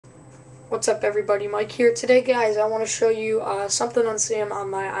What's up everybody, Mike here. Today guys, I want to show you something on Sam on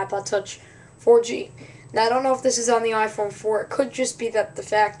my iPod Touch 4G. Now I don't know if this is on the iPhone 4, it could just be that the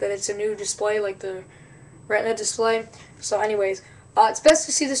fact that it's a new display like the Retina Display. So anyways, it's best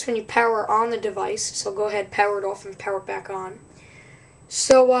to see this when you power on the device, so go ahead, power it off and power it back on.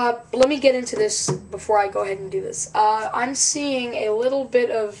 So let me get into this before I go ahead and do this. I'm seeing a little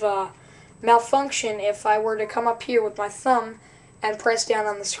bit of malfunction if I were to come up here with my thumb and press down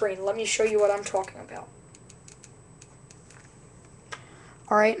on the screen. Let me show you what I'm talking about.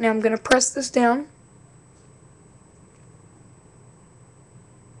 Alright, now I'm going to press this down.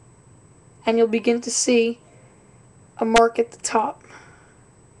 And you'll begin to see a mark at the top.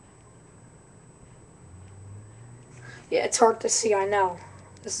 Yeah, it's hard to see, I know.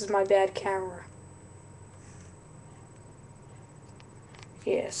 This is my bad camera.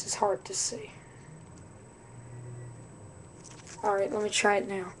 Yes, it's hard to see. Alright, let me try it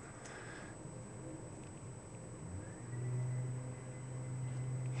now.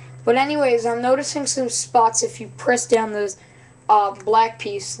 But anyways, I'm noticing some spots if you press down this black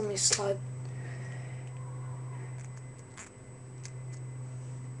piece. Let me slide.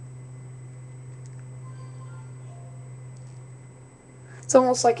 It's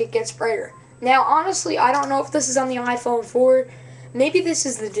almost like it gets brighter. Now, honestly, I don't know if this is on the iPhone 4. Maybe this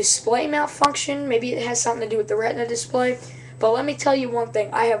is the display malfunction. Maybe it has something to do with the Retina display. But let me tell you one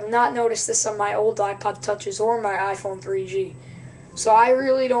thing. I have not noticed this on my old iPod Touches or my iPhone 3G. So I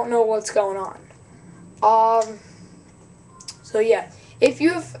really don't know what's going on. So yeah, if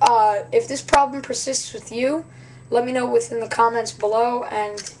this problem persists with you, let me know within the comments below,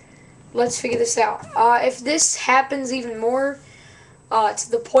 and let's figure this out. If this happens even more,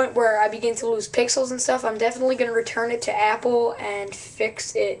 to the point where I begin to lose pixels and stuff, I'm definitely going to return it to Apple and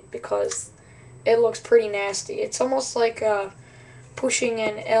fix it because it looks pretty nasty. It's almost like pushing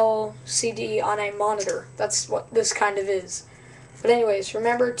an LCD on a monitor. That's what this kind of is. But anyways,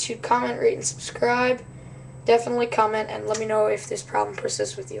 remember to comment, rate, and subscribe. Definitely comment and let me know if this problem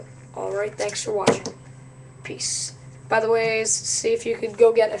persists with you. Alright, thanks for watching. Peace. By the way, see if you could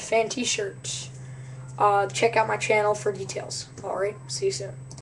go get a fan t-shirt. Check out my channel for details. Alright, see you soon.